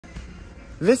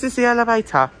This is the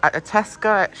elevator at the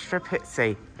Tesco Extra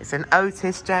Pitsea. It's an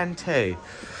OTIS GeN2.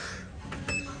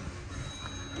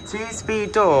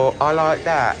 2-speed door, I like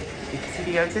that. You can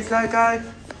see the OTIS logo.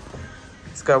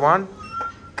 Let's go on.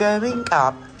 Going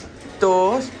up.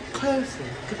 Doors closing.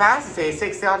 Capacity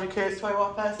 600 kilos,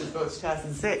 21 persons, built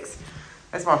 2006.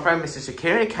 That's my friend Mr.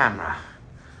 Security Camera.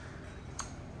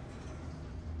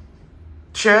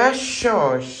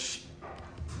 Shush.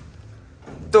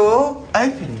 Door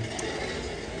opening.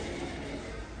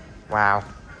 Wow.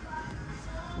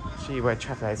 Show you where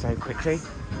travelator is very quickly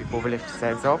before we lift the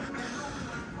stairs off.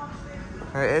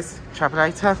 There it is,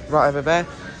 travelator, right over there.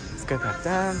 Let's go back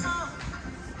down.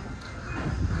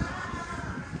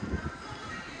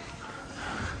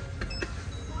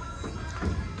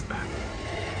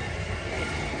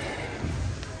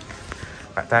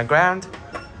 Back down ground.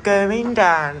 Going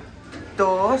down.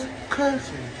 Doors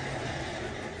closing.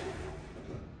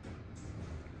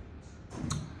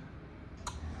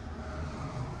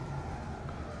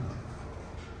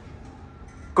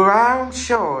 Ground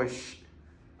shush.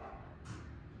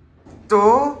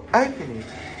 Door opening.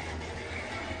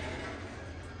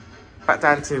 Back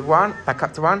down to 1, back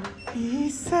up to 1.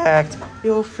 Reset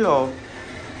your floor.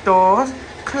 Doors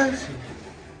closing.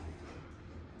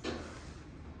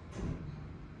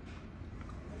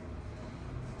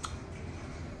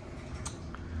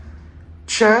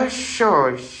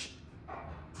 Shush.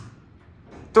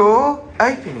 Door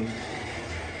opening.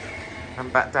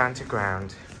 And back down to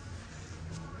ground.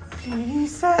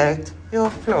 Reset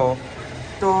your floor.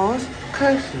 Doors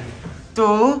closing.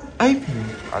 Door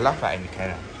opening. I love that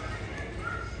indicator.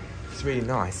 It's really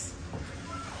nice.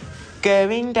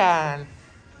 Going down.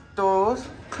 Doors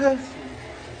closing.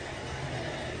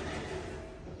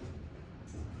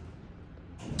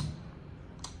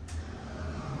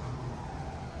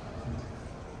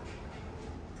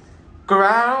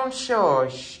 Ground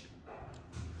shush.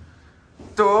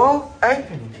 Door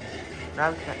opening.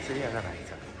 Now back to the elevator.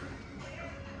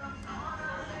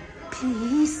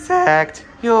 Please select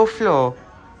your floor.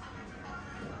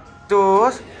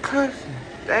 Doors closing.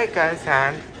 There it goes,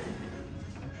 and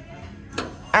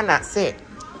that's it.